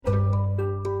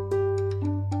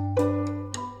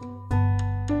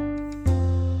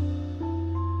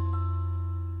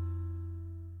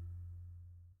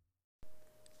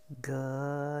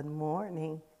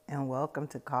welcome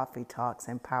to Coffee Talks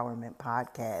Empowerment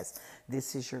Podcast.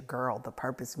 This is your girl, the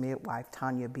Purpose Midwife,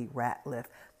 Tanya B. Ratliff,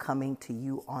 coming to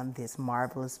you on this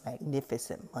marvelous,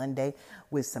 magnificent Monday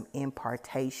with some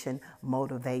impartation,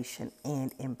 motivation,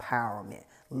 and empowerment.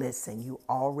 Listen, you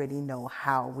already know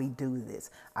how we do this.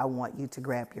 I want you to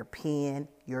grab your pen,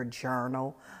 your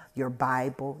journal, your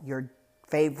Bible, your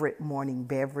favorite morning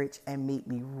beverage, and meet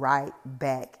me right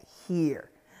back here.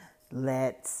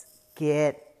 Let's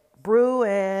get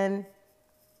brewing.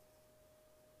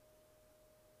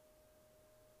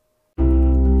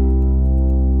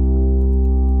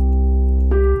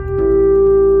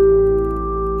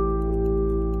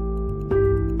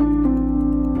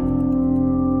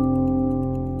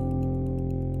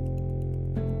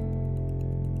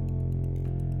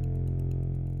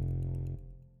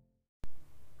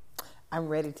 I'm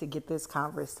ready to get this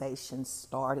conversation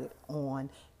started on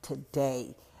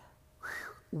today.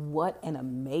 What an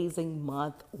amazing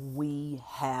month we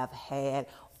have had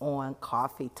on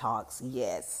Coffee Talks.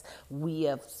 Yes, we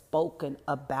have spoken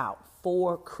about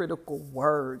 4 critical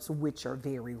words which are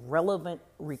very relevant,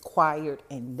 required,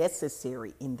 and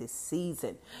necessary in this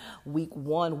season. Week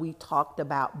 1, we talked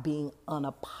about being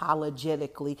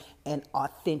unapologetically and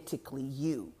authentically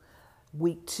you.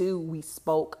 Week 2, we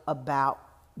spoke about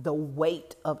the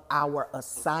weight of our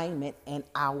assignment and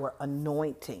our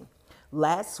anointing.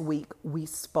 Last week, we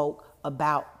spoke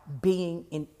about being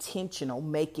intentional,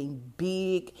 making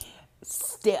big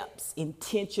steps,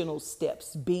 intentional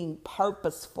steps, being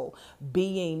purposeful,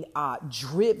 being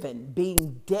driven,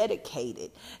 being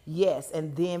dedicated. Yes,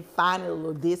 and then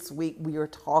finally this week, we are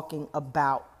talking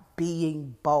about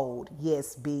being bold.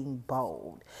 Yes, being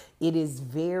bold. It is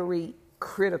very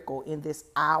critical in this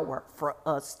hour for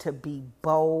us to be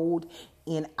bold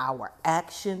in our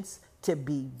actions, to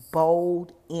be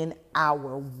bold in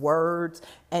our words,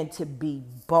 and to be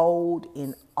bold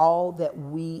in all that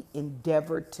we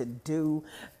endeavor to do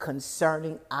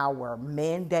concerning our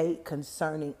mandate,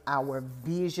 concerning our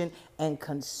vision, and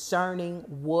concerning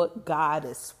what God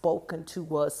has spoken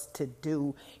to us to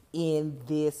do in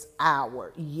this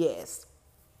hour. Yes,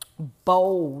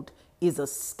 bold is a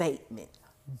statement.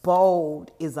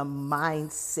 Bold is a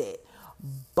mindset.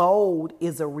 Bold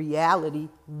is a reality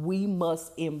we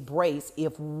must embrace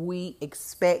if we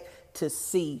expect to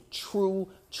see true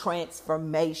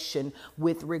transformation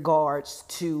with regards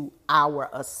to our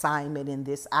assignment in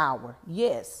this hour.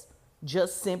 Yes,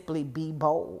 just simply be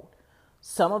bold.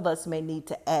 Some of us may need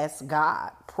to ask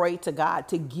God, pray to God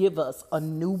to give us a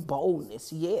new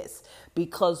boldness. Yes,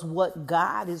 because what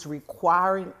God is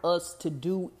requiring us to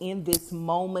do in this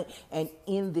moment and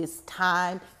in this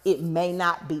time, it may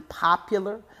not be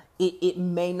popular. It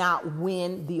may not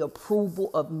win the approval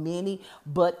of many,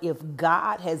 but if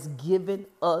God has given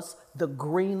us the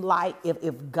green light, if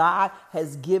God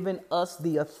has given us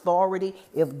the authority,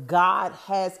 if God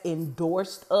has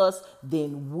endorsed us,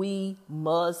 then we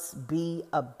must be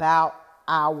about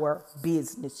our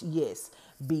business. Yes,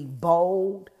 be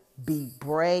bold, be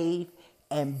brave,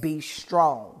 and be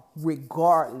strong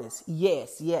regardless.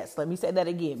 Yes. Let me say that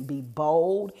again. Be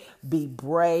bold, be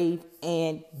brave,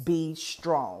 and be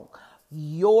strong.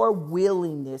 Your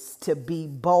willingness to be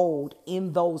bold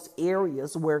in those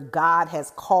areas where God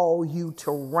has called you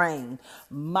to reign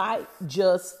might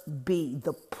just be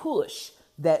the push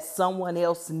that someone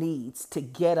else needs to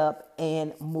get up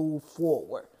and move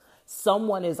forward.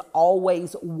 Someone is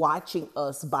always watching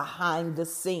us behind the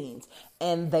scenes,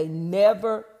 and they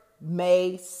never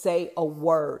may say a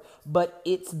word, but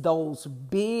it's those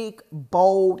big,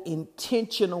 bold,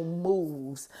 intentional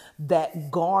moves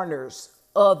that garners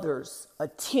others'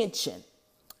 attention,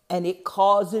 and it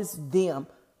causes them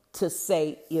to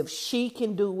say, if she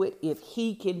can do it, if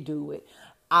he can do it,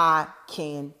 I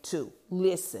can too.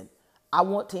 Listen, I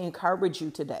want to encourage you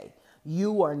today.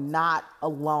 You are not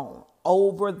alone.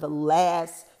 Over the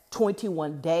last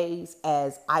 21 days,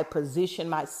 as I position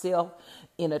myself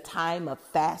in a time of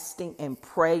fasting and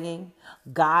praying,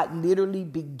 God literally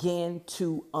began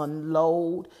to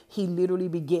unload. He literally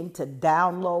began to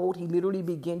download. He literally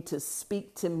began to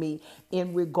speak to me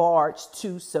in regards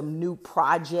to some new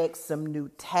projects, some new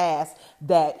tasks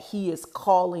that he is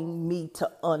calling me to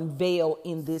unveil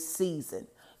in this season.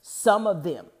 Some of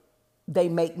them, they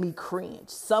make me cringe.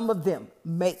 Some of them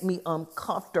make me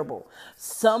uncomfortable.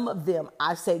 Some of them,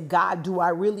 I say, God, do I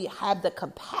really have the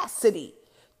capacity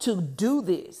to do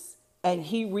this? And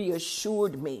he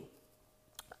reassured me,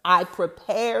 I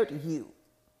prepared you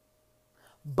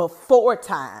before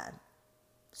time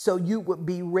so you would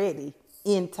be ready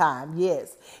in time.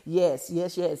 Yes, yes,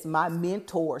 yes, yes. My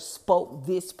mentor spoke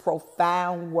this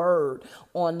profound word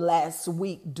on last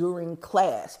week during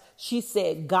class. She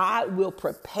said, God will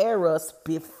prepare us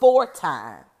before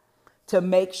time to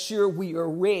make sure we are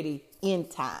ready in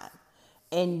time.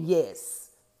 And yes,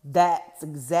 that's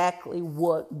exactly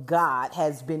what God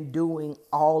has been doing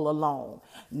all along.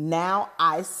 Now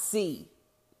I see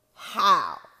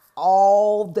how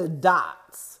all the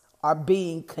dots are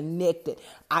being connected.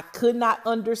 I could not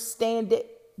understand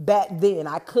it back then.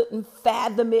 I couldn't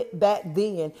fathom it back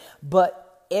then,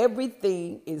 but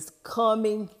everything is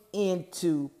coming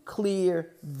into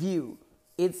clear view.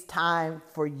 It's time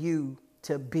for you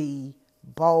to be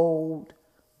bold,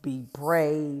 be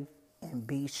brave, and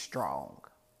be strong.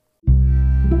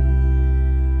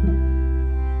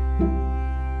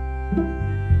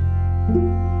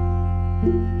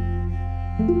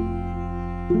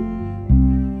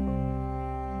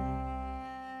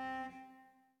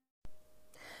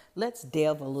 Let's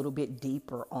delve a little bit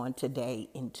deeper on today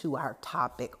into our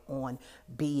topic on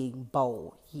being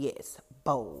bold. Yes,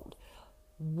 bold.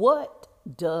 What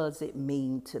does it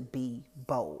mean to be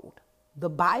bold? The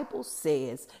Bible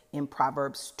says in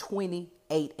Proverbs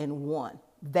 28:1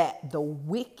 that the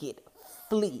wicked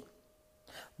flee,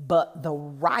 but the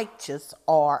righteous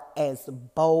are as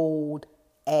bold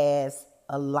as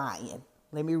a lion.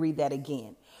 Let me read that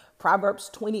again. Proverbs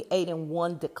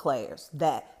 28:1 declares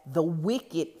that the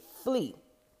wicked flee,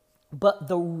 but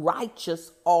the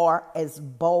righteous are as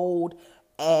bold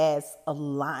as a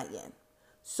lion.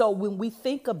 So when we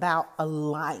think about a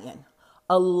lion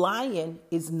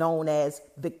is known as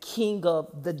the king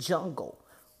of the jungle.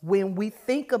 When we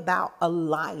think about a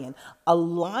lion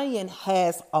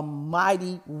has a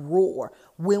mighty roar.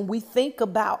 When we think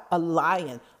about a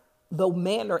lion, the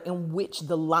manner in which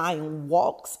the lion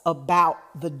walks about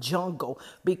the jungle,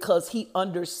 because he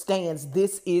understands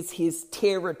this is his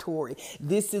territory.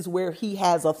 This is where he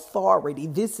has authority.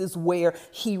 This is where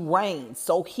he reigns.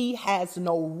 So he has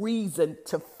no reason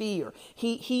to fear.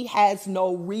 He has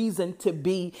no reason to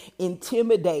be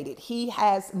intimidated. He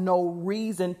has no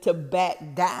reason to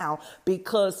back down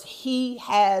because he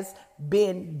has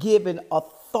been given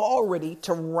authority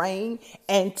to reign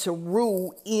and to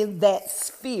rule in that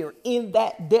sphere, in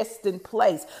that destined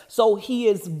place. So he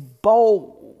is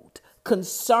bold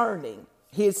concerning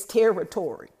his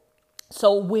territory.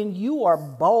 So when you are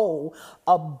bold,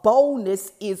 a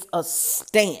boldness is a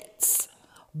stance.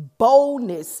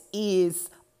 Boldness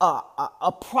is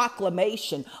a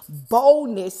proclamation.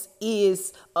 Boldness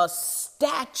is a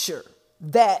stature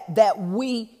that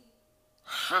we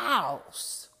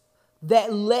house,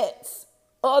 that lets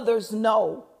others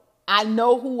know, I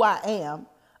know who I am,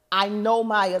 I know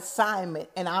my assignment,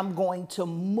 and I'm going to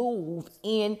move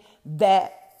in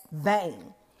that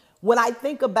vein. When I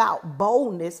think about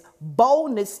boldness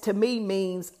to me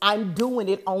means I'm doing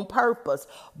it on purpose.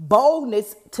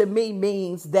 Boldness to me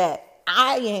means that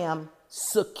I am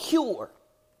secure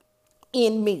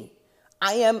in me.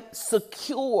 I am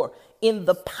secure in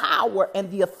the power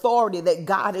and the authority that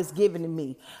God has given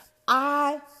me.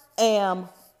 I am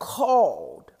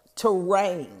called to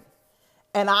reign,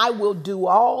 and I will do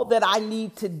all that I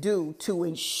need to do to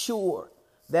ensure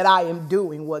that I am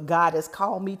doing what God has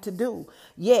called me to do.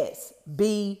 Yes,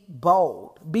 be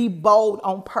bold. Be bold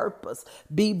on purpose.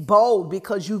 Be bold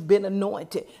because you've been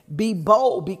anointed. Be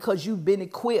bold because you've been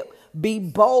equipped. Be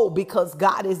bold because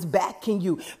God is backing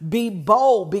you. Be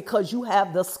bold because you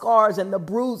have the scars and the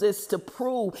bruises to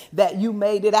prove that you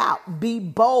made it out. Be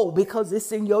bold because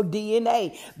it's in your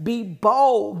DNA. Be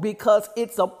bold because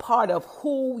it's a part of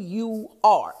who you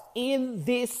are. In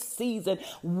this season,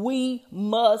 we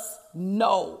must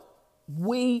know.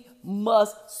 We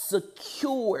must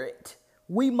secure it.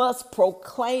 We must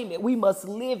proclaim it. We must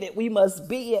live it. We must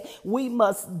be it. We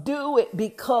must do it,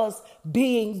 because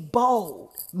being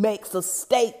bold makes a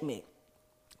statement.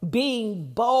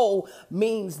 Being bold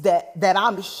means that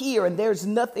I'm here and there's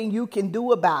nothing you can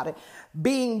do about it.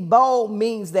 Being bold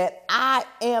means that I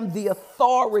am the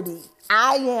authority.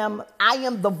 I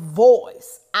am the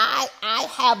voice. I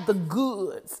have the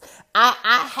goods.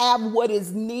 I have what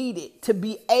is needed to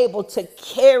be able to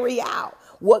carry out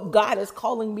what God is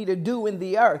calling me to do in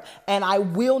the earth. And I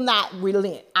will not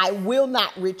relent. I will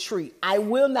not retreat. I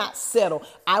will not settle.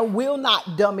 I will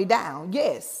not dummy down.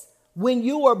 Yes. When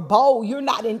you are bold, you're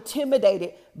not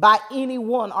intimidated by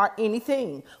anyone or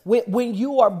anything. When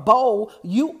you are bold,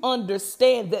 you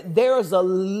understand that there is a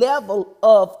level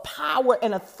of power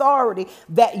and authority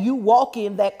that you walk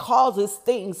in that causes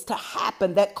things to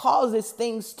happen, that causes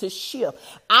things to shift.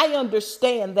 I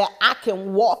understand that I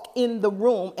can walk in the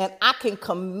room and I can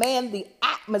command the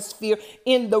atmosphere atmosphere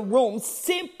in the room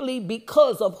simply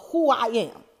because of who I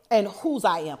am and whose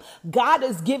I am. God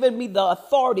has given me the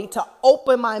authority to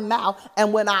open my mouth.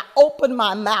 And when I open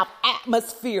my mouth,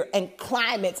 atmosphere and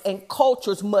climates and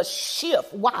cultures must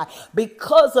shift. Why?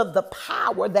 Because of the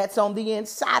power that's on the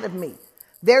inside of me.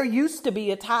 There used to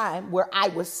be a time where I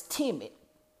was timid.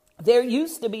 There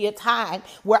used to be a time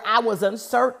where I was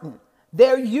uncertain.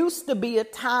 There used to be a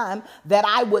time that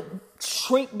I would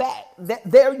shrink back.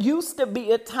 There used to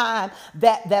be a time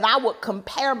that I would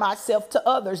compare myself to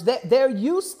others. There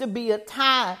used to be a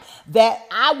time that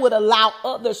I would allow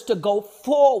others to go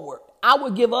forward. I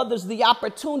would give others the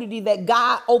opportunity that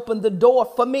God opened the door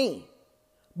for me.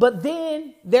 But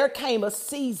then there came a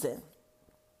season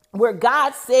where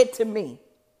God said to me,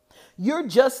 you're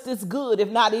just as good, if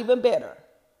not even better.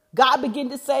 God began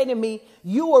to say to me,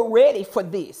 you are ready for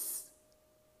this.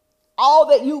 All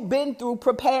that you've been through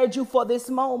prepared you for this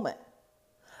moment.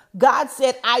 God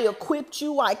said, I equipped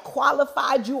you, I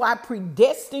qualified you, I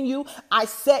predestined you, I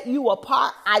set you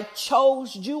apart, I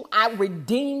chose you, I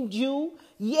redeemed you.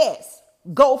 Yes,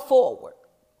 go forward.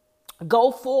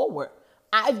 Go forward.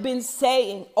 I've been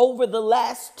saying over the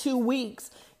last 2 weeks,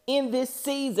 in this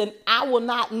season, I will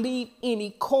not leave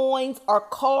any coins or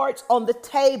cards on the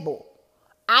table.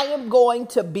 I am going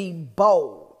to be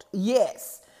bold.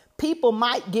 Yes, people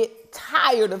might get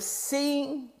tired of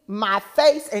seeing my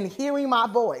face and hearing my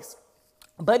voice,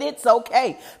 but it's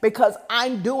okay because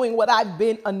I'm doing what I've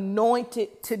been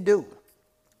anointed to do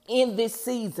in this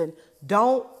season.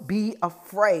 Don't be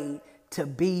afraid to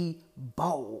be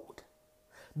bold.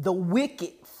 The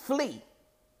wicked flee.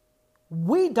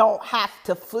 We don't have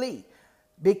to flee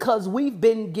because we've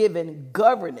been given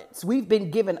governance. We've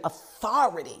been given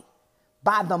authority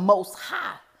by the Most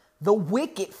High. The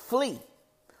wicked flee.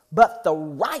 But the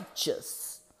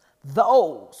righteous,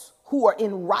 those who are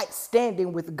in right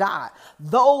standing with God,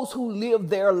 those who live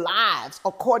their lives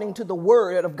according to the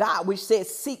word of God, which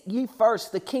says, seek ye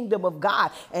first the kingdom of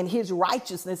God and his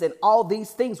righteousness, and all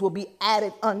these things will be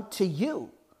added unto you.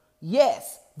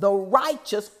 Yes, the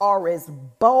righteous are as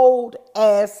bold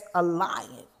as a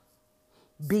lion.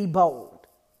 Be bold,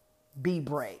 be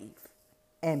brave,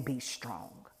 and be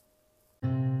strong.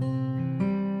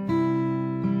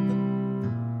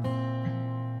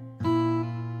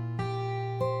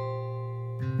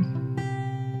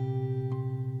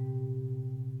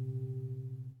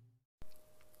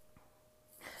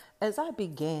 As I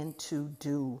began to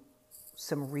do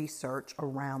some research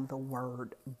around the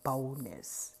word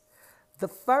boldness, the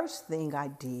first thing I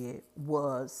did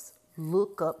was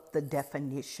look up the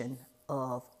definition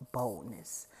of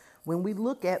boldness. When we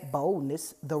look at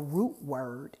boldness, the root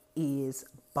word is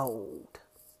bold.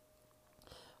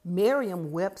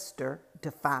 Merriam-Webster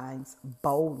defines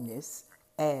boldness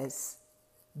as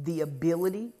the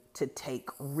ability to take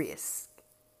risk,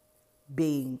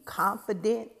 being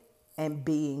confident and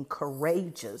being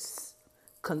courageous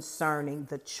concerning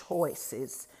the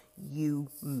choices you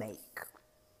make.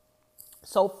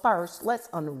 So first, let's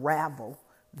unravel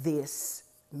this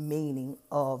meaning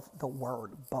of the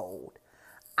word bold.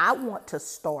 I want to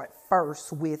start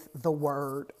first with the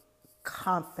word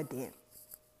confident,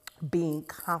 being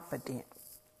confident.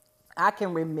 I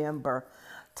can remember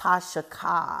Tasha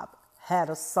Cobb had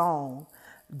a song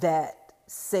that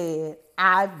said,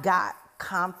 I've got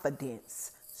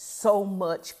confidence, so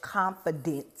much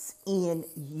confidence in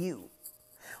you.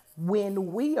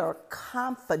 When we are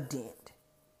confident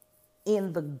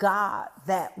in the God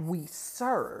that we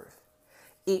serve,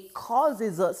 it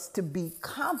causes us to be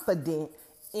confident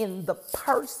in the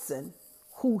person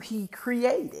who he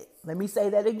created. Let me say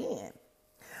that again.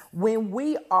 When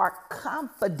we are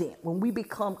confident, when we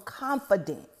become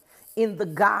confident in the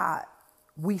God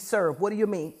we serve, what do you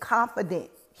mean? Confident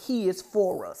he is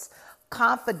for us.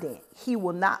 Confident he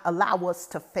will not allow us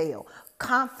to fail.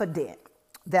 Confident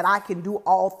that I can do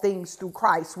all things through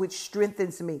Christ, which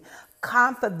strengthens me.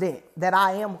 Confident that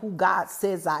I am who God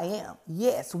says I am.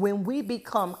 Yes, when we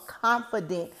become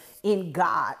confident in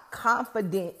God,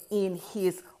 confident in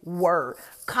his word,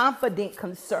 confident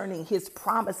concerning his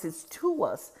promises to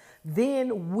us,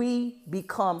 then we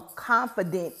become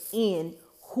confident in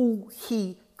who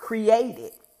he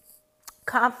created.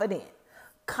 Confident.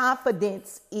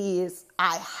 Confidence is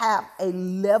I have a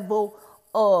level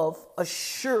of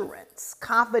assurance.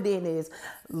 Confident is,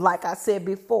 like I said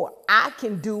before, I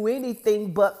can do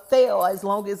anything but fail as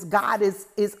long as God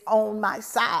is on my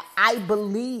side. I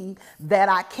believe that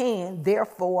I can,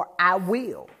 therefore I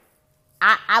will.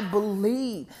 I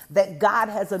believe that God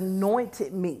has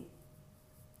anointed me.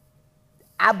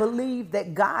 I believe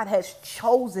that God has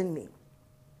chosen me.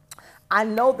 I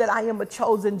know that I am a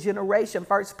chosen generation,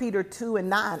 1 Peter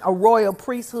 2:9, a royal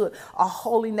priesthood, a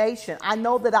holy nation. I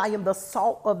know that I am the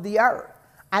salt of the earth.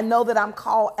 I know that I'm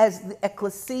called as the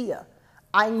ecclesia.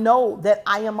 I know that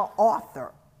I am an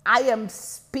author. I am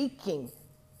speaking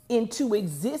into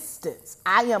existence.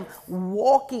 I am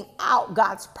walking out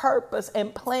God's purpose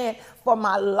and plan for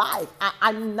my life.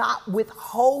 I'm not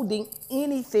withholding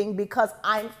anything because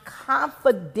I'm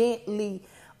confidently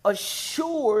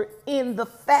assured in the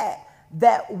fact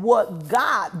that what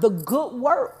God, the good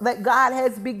work that God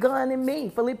has begun in me,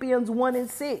 Philippians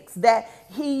 1:6, that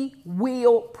he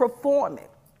will perform it.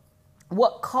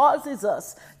 What causes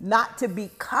us not to be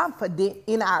confident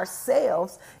in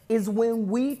ourselves is when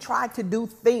we try to do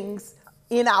things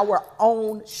in our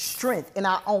own strength, in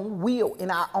our own will, in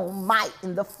our own might,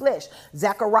 in the flesh.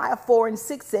 Zechariah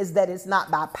 4:6 says that it's not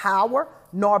by power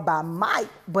nor by might,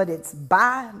 but it's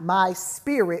by my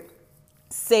spirit,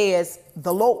 says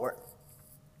the Lord.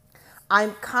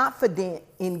 I'm confident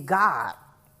in God.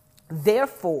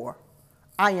 Therefore,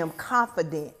 I am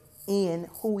confident in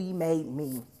who he made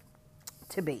me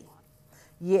to be.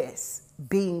 Yes,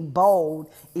 being bold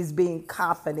is being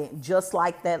confident, just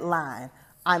like that lion.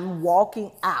 I'm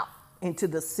walking out into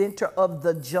the center of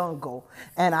the jungle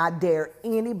and I dare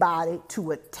anybody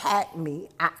to attack me.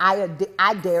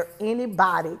 I dare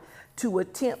anybody to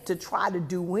attempt to try to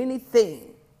do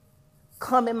anything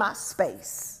come in my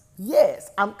space. Yes,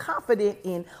 I'm confident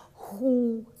in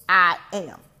who I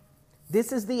am.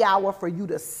 This is the hour for you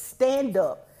to stand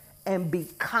up and be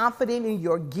confident in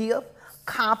your gift,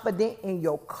 confident in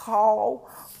your call,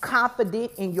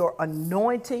 confident in your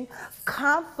anointing,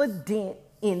 confident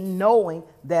in knowing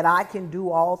that I can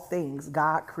do all things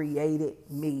God created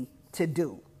me to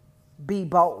do. Be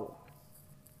bold.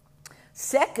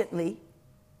 Secondly,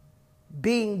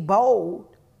 being bold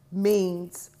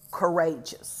means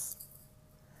courageous.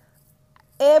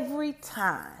 Every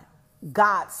time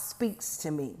God speaks to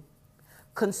me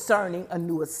concerning a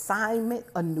new assignment,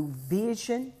 a new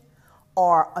vision,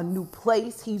 or a new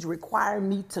place he's requiring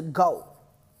me to go,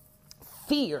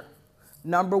 fear,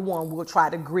 number one, will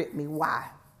try to grip me. Why?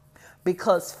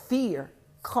 Because fear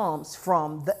comes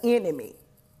from the enemy.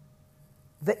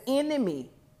 The enemy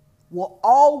will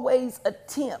always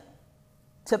attempt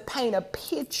to paint a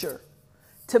picture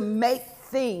to make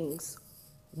things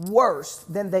worse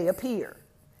than they appear.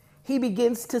 He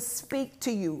begins to speak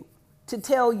to you, to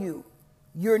tell you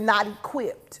you're not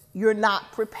equipped, you're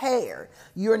not prepared,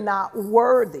 you're not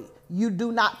worthy, you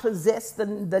do not possess the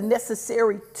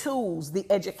necessary tools, the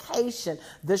education,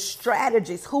 the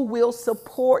strategies, who will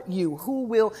support you, who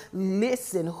will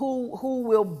listen, who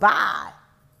will buy.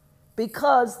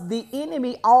 Because the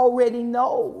enemy already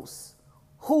knows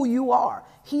who you are.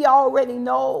 He already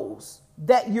knows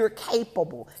that you're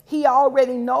capable. He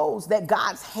already knows that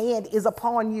God's hand is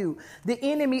upon you. The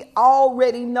enemy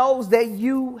already knows that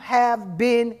you have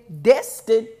been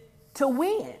destined to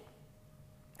win.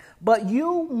 But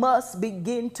you must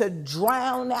begin to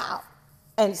drown out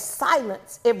and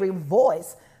silence every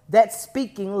voice that's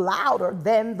speaking louder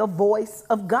than the voice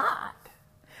of God.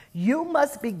 You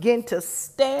must begin to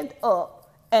stand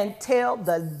up and tell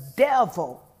the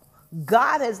devil,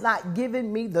 God has not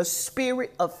given me the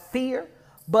spirit of fear,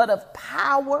 but of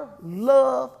power,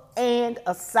 love, and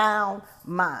a sound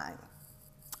mind.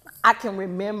 I can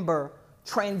remember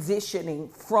transitioning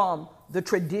from the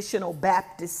traditional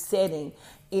Baptist setting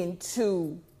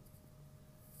into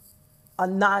a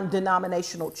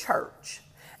non-denominational church.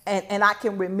 And I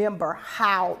can remember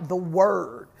how the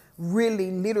word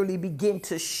really literally began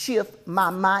to shift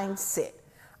my mindset.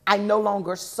 I no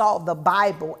longer saw the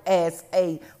Bible as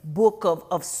a book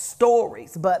of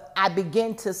stories, but I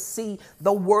began to see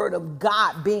the word of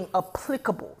God being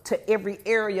applicable to every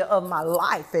area of my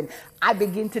life. And I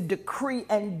began to decree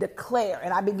and declare,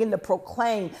 and I began to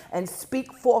proclaim and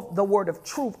speak forth the word of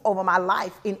truth over my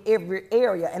life in every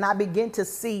area. And I began to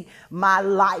see my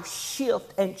life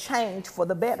shift and change for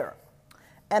the better.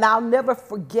 And I'll never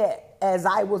forget, as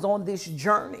I was on this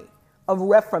journey of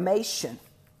reformation,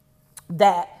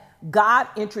 that God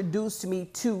introduced me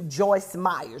to Joyce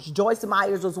Myers. Joyce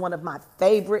Myers was one of my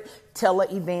favorite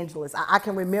televangelists. I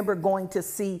can remember going to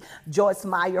see Joyce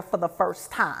Meyer for the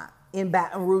first time in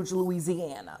Baton Rouge,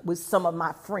 Louisiana, with some of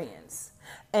my friends.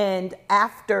 And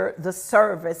after the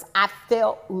service, I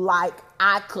felt like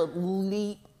I could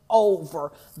leap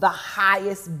over the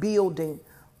highest building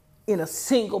in a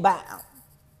single bound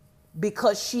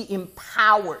because she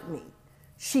empowered me.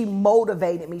 She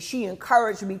motivated me. She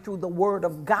encouraged me through the word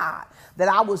of God that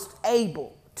I was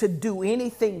able to do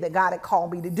anything that God had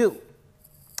called me to do.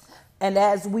 And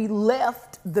as we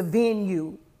left the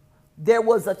venue, there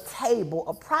was a table,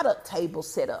 a product table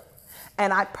set up,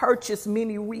 and I purchased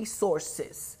many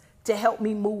resources to help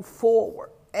me move forward.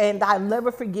 And I'll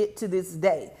never forget to this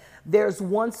day, there's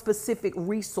one specific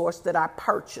resource that I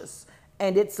purchased,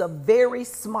 and it's a very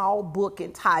small book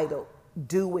entitled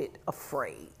Do It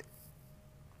Afraid.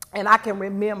 And I can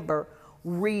remember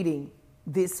reading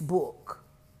this book.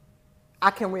 I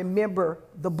can remember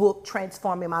the book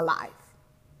transforming my life.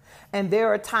 And there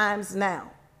are times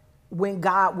now when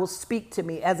God will speak to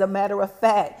me. As a matter of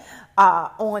fact,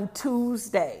 on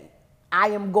Tuesday, I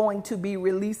am going to be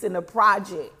releasing a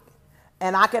project.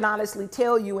 And I can honestly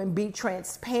tell you and be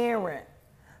transparent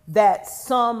that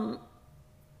some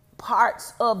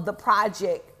parts of the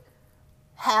project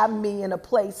have me in a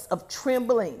place of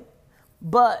trembling,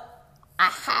 but I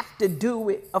have to do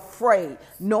it afraid,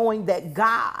 knowing that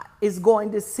God is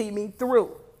going to see me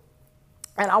through.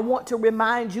 And I want to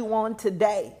remind you on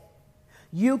today,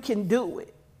 you can do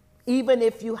it, even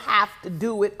if you have to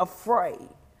do it afraid.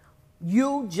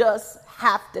 You just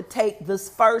have to take this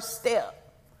first step.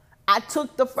 I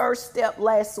took the first step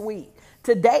last week.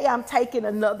 Today, I'm taking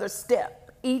another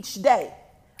step each day.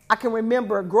 I can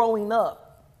remember growing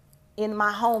up in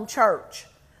my home church,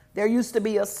 there used to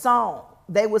be a song.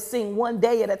 They would sing one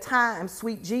day at a time,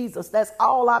 Sweet Jesus. That's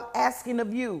all I'm asking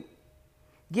of you.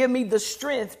 Give me the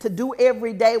strength to do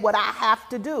every day what I have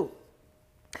to do.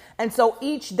 And so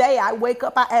each day I wake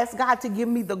up, I ask God to give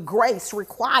me the grace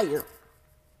required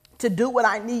to do what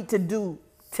I need to do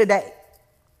today.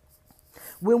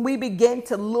 When we begin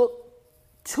to look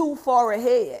too far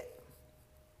ahead,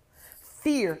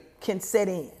 fear can set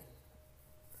in.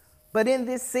 But in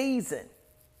this season,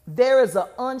 there is an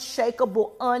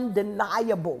unshakable,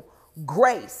 undeniable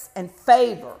grace and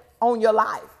favor on your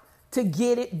life to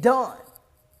get it done.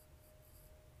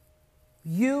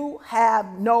 You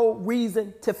have no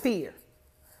reason to fear.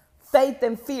 Faith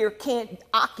and fear can't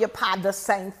occupy the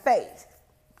same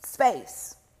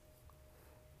space.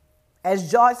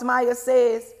 As Joyce Meyer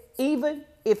says, even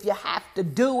if you have to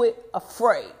do it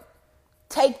afraid,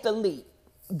 take the leap,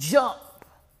 jump,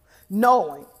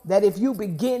 knowing that if you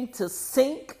begin to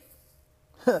sink,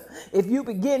 if you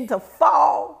begin to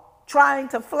fall trying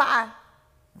to fly,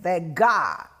 that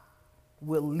God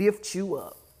will lift you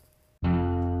up.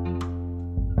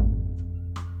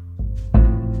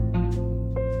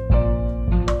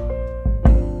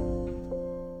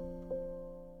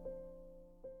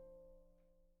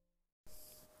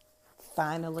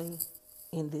 Finally,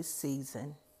 in this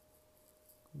season,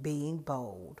 being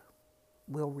bold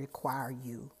will require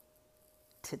you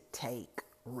to take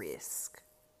risk.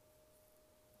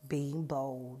 Being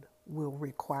bold will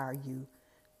require you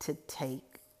to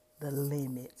take the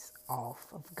limits off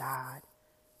of God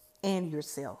and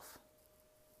yourself.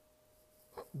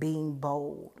 Being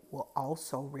bold will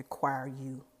also require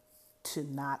you to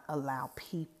not allow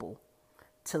people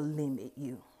to limit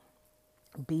you.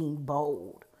 Being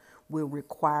bold will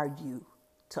require you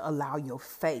to allow your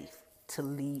faith to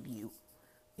lead you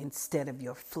instead of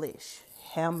your flesh.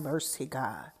 Have mercy,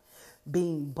 God.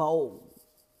 Being bold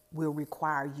will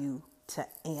require you to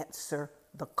answer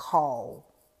the call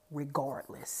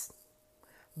regardless.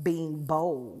 Being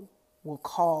bold will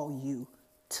call you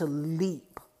to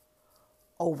leap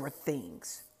over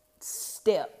things,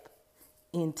 step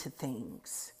into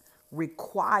things,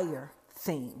 require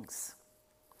things,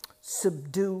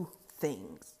 subdue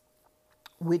things,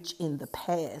 which in the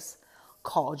past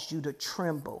caused you to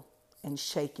tremble and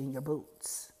shake in your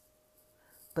boots.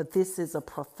 But this is a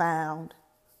profound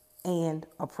and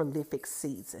a prolific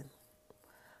season.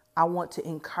 I want to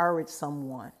encourage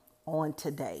someone on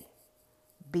today.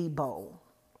 Be bold.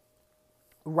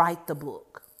 Write the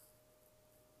book.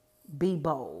 Be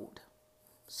bold.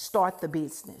 Start the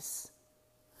business.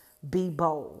 Be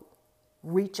bold.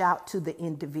 Reach out to the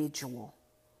individual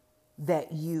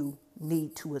that you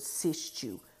need to assist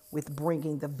you with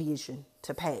bringing the vision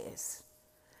to pass.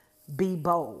 Be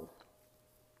bold.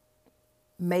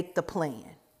 Make the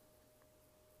plan.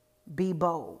 Be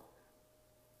bold.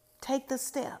 Take the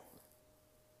step.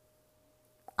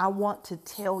 I want to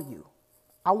tell you,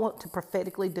 I want to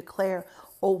prophetically declare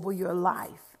over your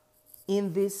life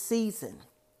in this season,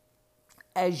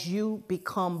 as you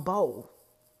become bold,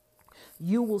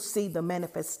 you will see the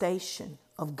manifestation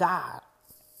of God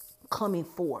coming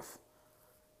forth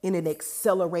in an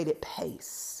accelerated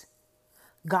pace.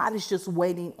 God is just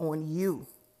waiting on you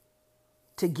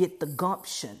to get the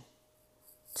gumption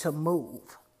to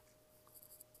move.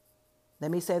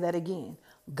 Let me say that again.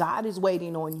 God is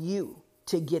waiting on you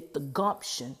to get the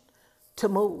gumption to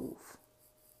move.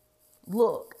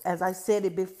 Look, as I said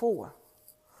it before,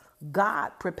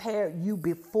 God prepared you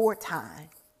before time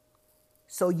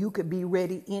so you could be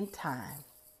ready in time.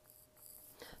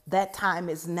 That time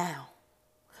is now.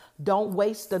 Don't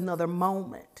waste another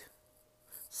moment.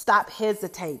 Stop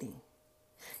hesitating.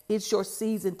 It's your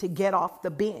season to get off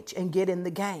the bench and get in the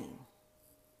game.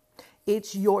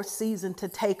 It's your season to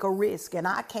take a risk. And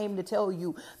I came to tell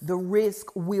you the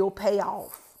risk will pay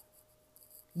off.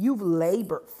 You've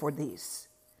labored for this.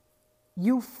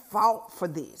 You fought for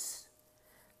this.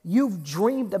 You've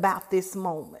dreamed about this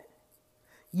moment.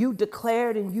 You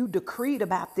declared and you decreed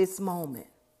about this moment.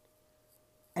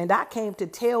 And I came to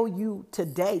tell you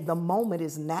today, the moment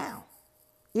is now.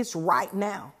 It's right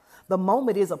now. The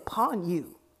moment is upon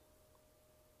you.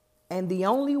 And the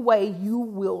only way you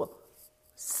will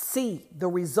see the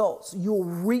results, you'll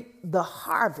reap the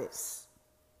harvest,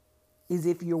 is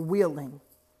if you're willing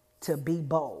to be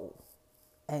bold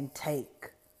and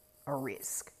take a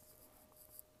risk.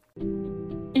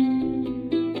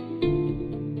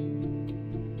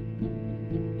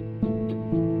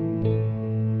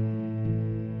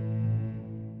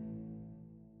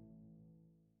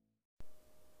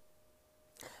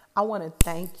 I want to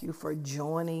thank you for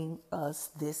joining us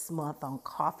this month on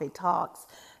Coffee Talks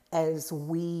as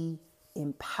we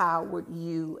empowered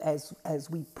you, as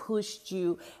we pushed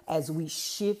you, as we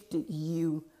shifted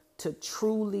you to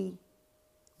truly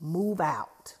move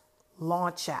out,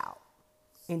 launch out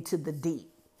into the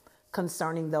deep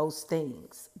concerning those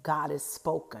things God has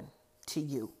spoken to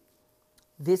you.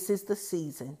 This is the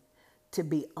season to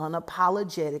be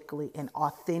unapologetically and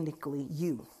authentically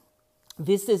you.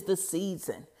 This is the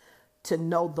season to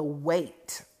know the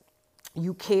weight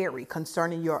you carry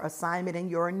concerning your assignment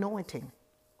and your anointing.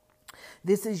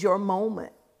 This is your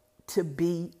moment to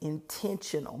be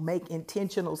intentional, make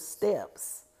intentional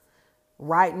steps.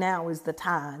 Right now is the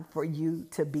time for you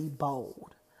to be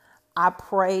bold. I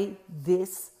pray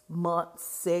this month's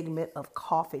segment of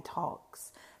Coffee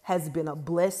Talks has been a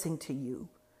blessing to you,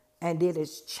 and it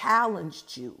has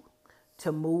challenged you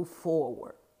to move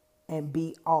forward and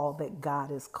be all that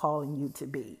God is calling you to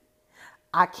be.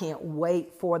 I can't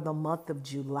wait for the month of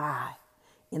July.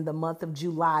 In the month of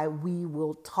July, we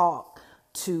will talk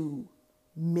to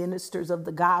ministers of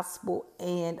the gospel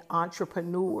and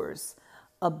entrepreneurs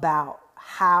about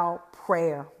how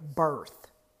prayer birthed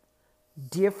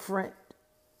different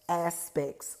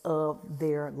aspects of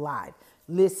their life.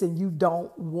 Listen, you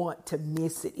don't want to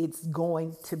miss it. It's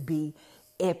going to be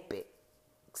epic.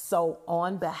 So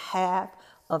on behalf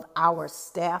of our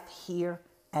staff here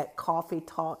at Coffee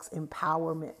Talks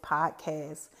Empowerment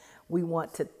Podcast, we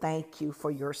want to thank you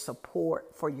for your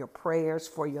support, for your prayers,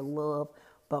 for your love.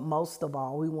 But most of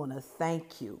all, we want to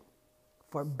thank you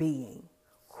for being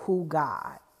who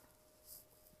God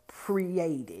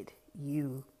created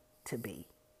you to be.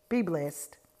 Be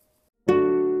blessed.